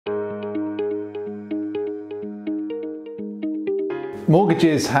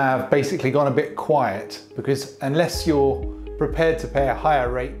Mortgages have basically gone a bit quiet because unless you're prepared to pay a higher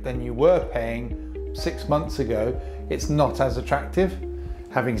rate than you were paying 6 months ago, it's not as attractive.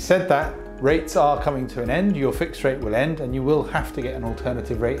 Having said that, rates are coming to an end, your fixed rate will end and you will have to get an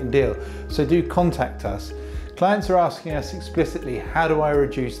alternative rate and deal. So do contact us. Clients are asking us explicitly, how do I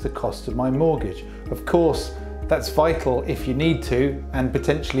reduce the cost of my mortgage? Of course, that's vital if you need to and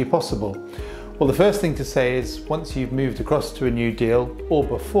potentially possible. Well, the first thing to say is once you've moved across to a new deal or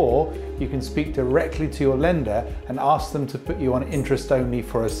before, you can speak directly to your lender and ask them to put you on interest only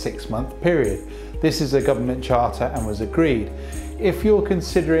for a 6-month period. This is a government charter and was agreed. If you're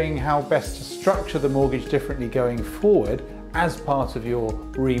considering how best to structure the mortgage differently going forward as part of your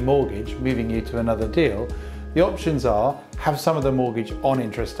remortgage, moving you to another deal, the options are have some of the mortgage on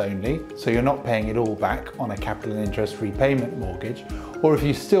interest only, so you're not paying it all back on a capital and interest repayment mortgage, or if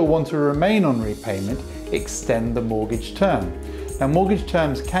you still want to remain on repayment, extend the mortgage term. Now, mortgage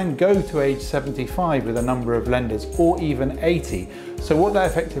terms can go to age 75 with a number of lenders, or even 80. So what that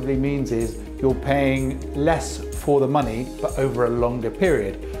effectively means is you're paying less for the money, but over a longer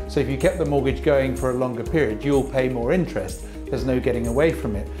period. So if you kept the mortgage going for a longer period, you'll pay more interest. There's no getting away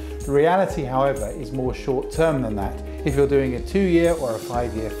from it. The reality, however, is more short-term than that. If you're doing a 2-year or a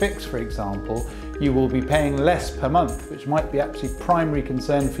 5-year fix, for example, you will be paying less per month, which might be actually primary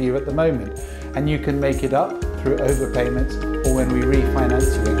concern for you at the moment. And you can make it up through overpayments, or when we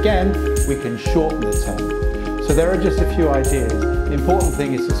refinance you again, we can shorten the term. So there are just a few ideas. The important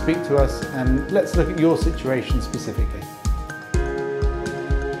thing is to speak to us and let's look at your situation specifically.